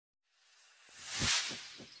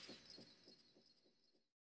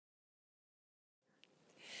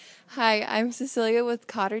Hi, I'm Cecilia with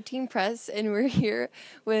Cotter Teen Press, and we're here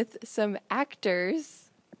with some actors.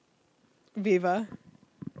 Viva.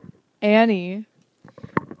 Annie.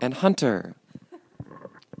 And Hunter.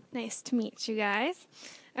 Nice to meet you guys.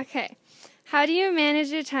 Okay, how do you manage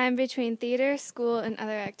your time between theater, school, and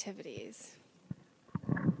other activities?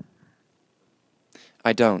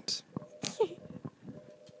 I don't.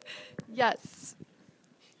 Yes.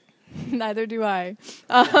 Neither do I.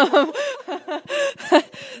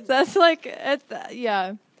 That's like,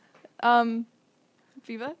 yeah.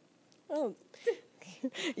 Viva? Oh.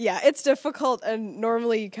 Yeah, it's difficult, and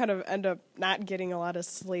normally you kind of end up not getting a lot of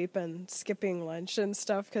sleep and skipping lunch and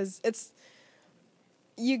stuff, because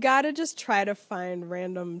you gotta just try to find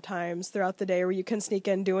random times throughout the day where you can sneak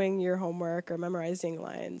in doing your homework or memorizing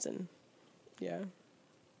lines, and yeah.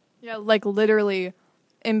 Yeah, like literally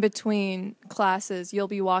in between classes, you'll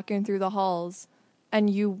be walking through the halls, and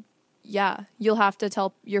you'll have to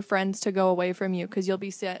tell your friends to go away from you because you'll be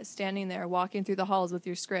standing there walking through the halls with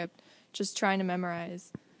your script, just trying to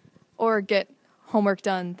memorize or get homework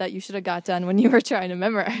done that you should have got done when you were trying to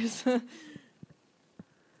memorize.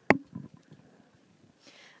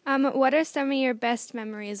 What are some of your best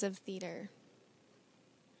memories of theater?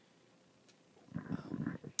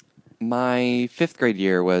 My 5th grade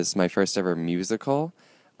year was my first ever musical.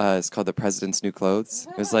 It's called The President's New Clothes.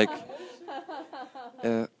 It was like,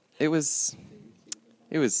 it was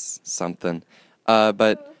something.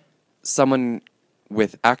 But someone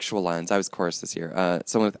with actual lines, I was chorus this year,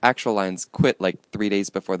 someone with actual lines quit like 3 days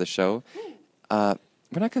before the show. We're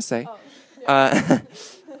not going to say.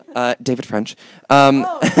 David French. But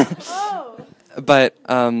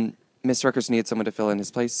Mr. Ruckers needed someone to fill in his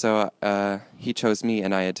place, so he chose me,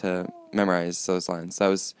 and I had to memorize those lines. That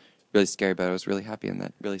was really scary, but I was really happy, and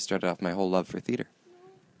that really started off my whole love for theater.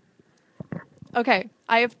 Okay,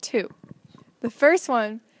 I have two. The first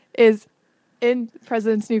one is in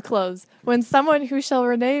President's New Clothes, when someone who shall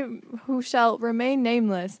remain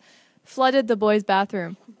nameless flooded the boys'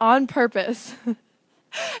 bathroom on purpose.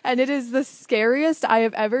 And it is the scariest I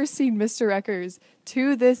have ever seen Mr. Reckers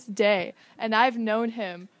to this day. And I've known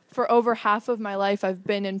him for over half of my life. I've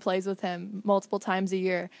been in plays with him multiple times a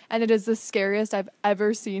year. And it is the scariest I've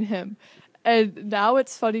ever seen him. And now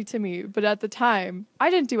it's funny to me. But at the time, I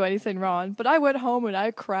didn't do anything wrong. But I went home and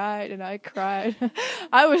I cried and I cried.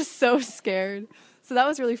 I was so scared. So that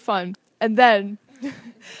was really fun. And then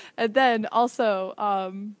also,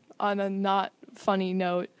 on a not funny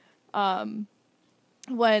note,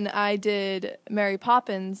 when I did Mary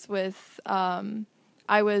Poppins with,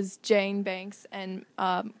 I was Jane Banks and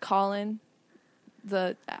Colin,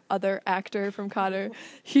 the other actor from Cotter,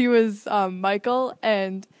 he was Michael,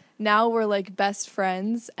 and now we're like best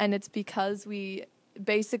friends, and it's because we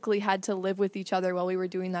basically had to live with each other while we were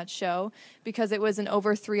doing that show, because it was an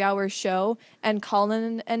over 3-hour show, and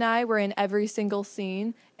Colin and I were in every single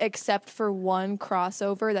scene except for one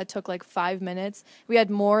crossover that took like 5 minutes. We had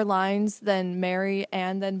more lines than Mary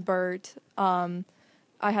and then Bert. I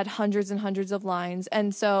had hundreds and hundreds of lines,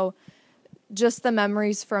 and so just the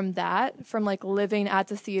memories from that, from like living at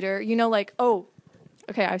the theater, like, oh,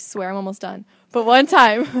 okay, I swear I'm almost done. But one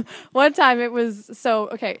time it was,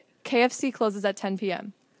 KFC closes at 10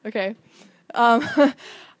 p.m. Okay.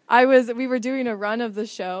 We were doing a run of the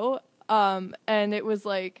show, and it was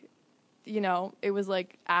like, it was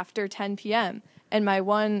like after 10 p.m. And my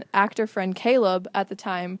one actor friend, Caleb, at the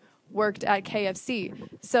time, worked at KFC.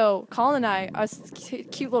 So Colin and I, us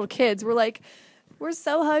cute little kids, were like, we're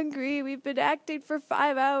so hungry. We've been acting for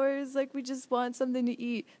 5 hours. Like, we just want something to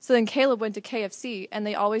eat. So then Caleb went to KFC, and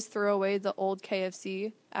they always throw away the old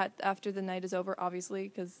KFC after the night is over, obviously,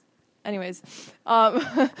 because anyways.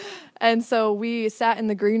 And so we sat in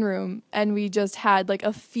the green room, and we just had, like,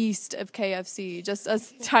 a feast of KFC, just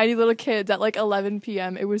us tiny little kids at, like, 11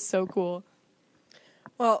 p.m. It was so cool.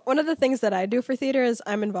 Well, one of the things that I do for theater is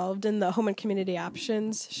I'm involved in the Home and Community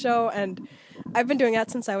Options show, and I've been doing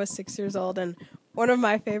that since I was 6 years old, and one of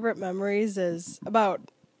my favorite memories is about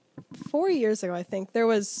 4 years ago, I think. There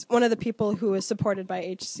was one of the people who was supported by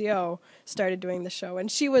HCO started doing the show,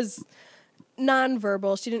 and she was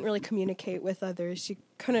nonverbal. She didn't really communicate with others. She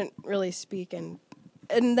couldn't really speak, and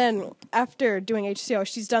then after doing HCO,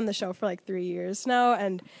 she's done the show for like 3 years now,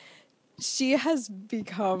 and she has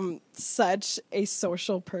become such a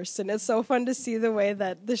social person. It's so fun to see the way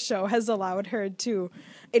that the show has allowed her to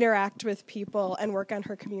interact with people and work on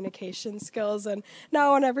her communication skills. And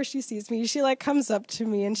now whenever she sees me, she like comes up to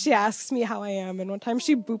me and she asks me how I am. And one time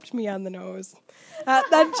she booped me on the nose.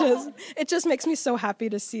 It just makes me so happy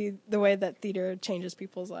to see the way that theater changes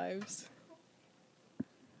people's lives.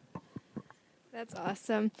 That's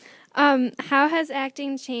awesome. How has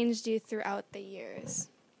acting changed you throughout the years?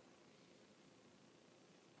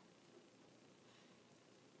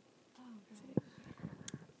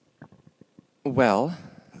 Well,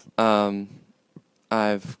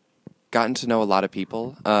 I've gotten to know a lot of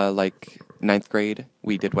people. Like ninth grade,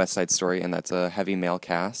 we did West Side Story, and that's a heavy male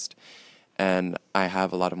cast. And I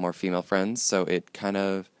have a lot of more female friends, so it kind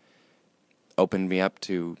of opened me up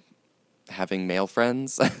to having male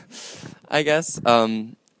friends, I guess.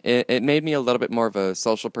 It made me a little bit more of a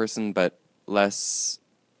social person, but less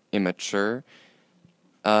immature.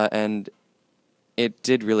 And it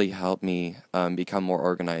did really help me become more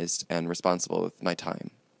organized and responsible with my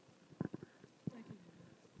time.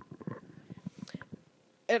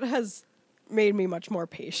 It has made me much more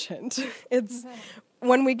patient. It's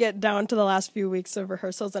when we get down to the last few weeks of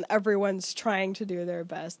rehearsals and everyone's trying to do their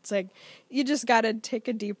best. It's like you just got to take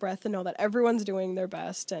a deep breath and know that everyone's doing their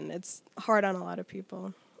best, and it's hard on a lot of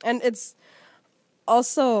people. And it's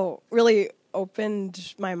also really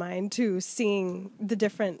opened my mind to seeing the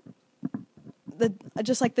different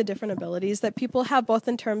abilities that people have, both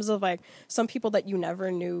in terms of like some people that you never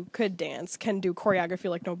knew could dance can do choreography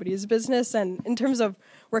like nobody's business, and in terms of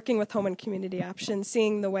working with home and community options,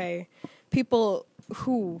 seeing the way people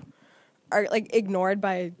who are like ignored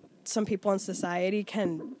by some people in society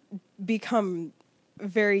can become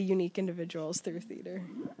very unique individuals through theater.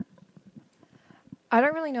 I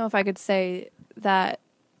don't really know if I could say that,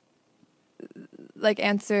 like,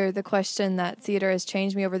 answer the question that theater has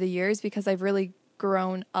changed me over the years, because I've really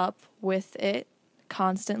grown up with it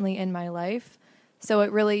constantly in my life. So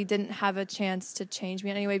it really didn't have a chance to change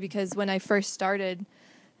me in any way, because when I first started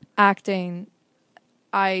acting,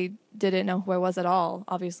 I didn't know who I was at all,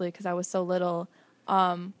 obviously, because I was so little.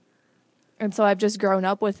 And so I've just grown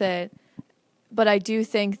up with it. But I do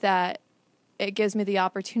think that it gives me the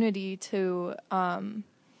opportunity to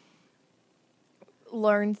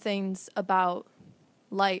learn things about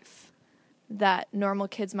life that normal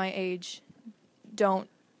kids my age don't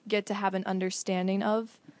get to have an understanding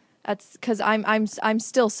of. That's because I'm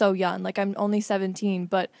still so young. Like, I'm only 17,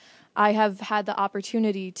 but I have had the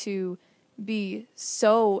opportunity to be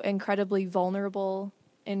so incredibly vulnerable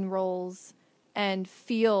in roles and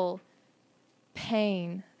feel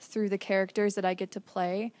pain through the characters that I get to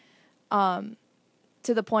play, to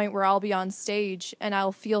the point where I'll be on stage and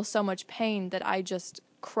I'll feel so much pain that I just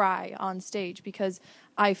cry on stage because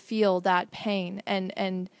I feel that pain,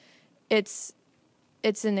 and it's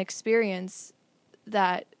an experience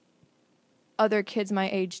that other kids my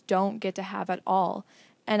age don't get to have at all.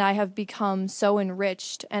 And I have become so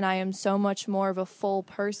enriched, and I am so much more of a full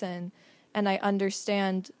person, and I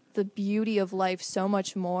understand the beauty of life so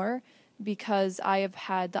much more because I have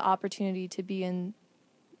had the opportunity to be in,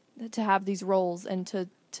 to have these roles and to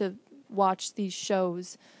watch these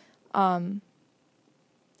shows.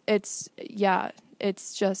 It's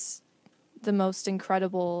just the most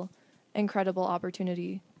incredible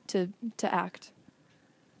opportunity to act.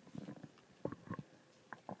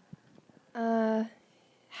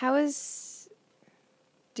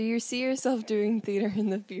 Do you see yourself doing theater in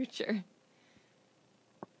the future?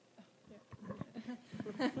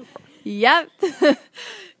 Yep.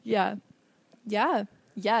 Yeah.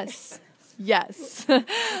 Yes.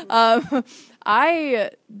 The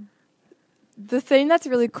thing that's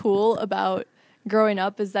really cool about growing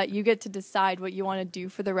up is that you get to decide what you want to do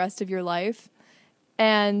for the rest of your life.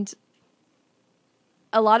 And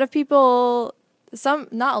a lot of people,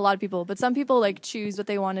 not a lot of people, but some people like choose what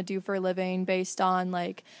they want to do for a living based on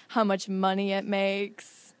like how much money it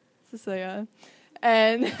makes, Cecilia,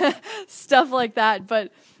 and stuff like that.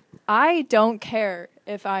 But I don't care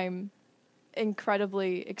if I'm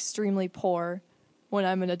extremely poor when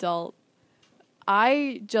I'm an adult.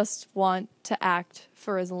 I just want to act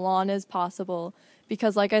for as long as possible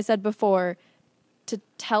because, like I said before, to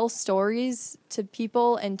tell stories to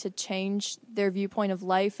people and to change their viewpoint of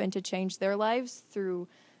life and to change their lives through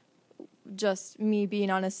just me being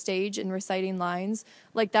on a stage and reciting lines,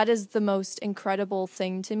 like that is the most incredible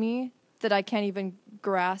thing to me that I can't even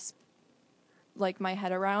grasp like my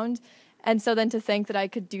head around. And so then to think that I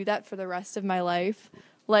could do that for the rest of my life,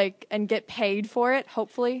 like, and get paid for it,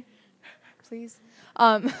 hopefully, please.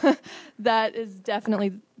 That is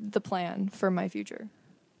definitely the plan for my future.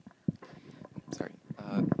 Sorry.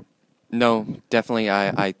 No, definitely.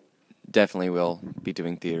 I definitely will be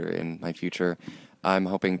doing theater in my future. I'm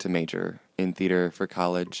hoping to major in theater for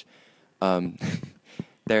college.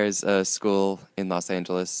 There's a school in Los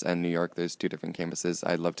Angeles and New York. There's 2 different campuses.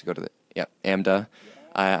 I'd love to go to AMDA.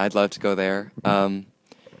 I'd love to go there.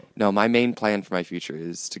 No, my main plan for my future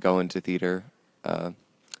is to go into theater.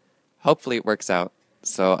 hopefully it works out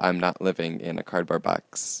so I'm not living in a cardboard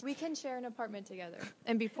box. We can share an apartment together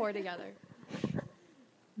and be poor together.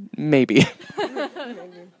 Maybe.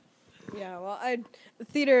 Yeah, well,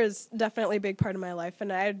 theater is definitely a big part of my life,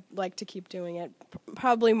 and I'd like to keep doing it,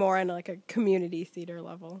 probably more on like a community theater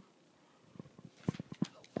level.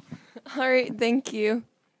 All right, thank you.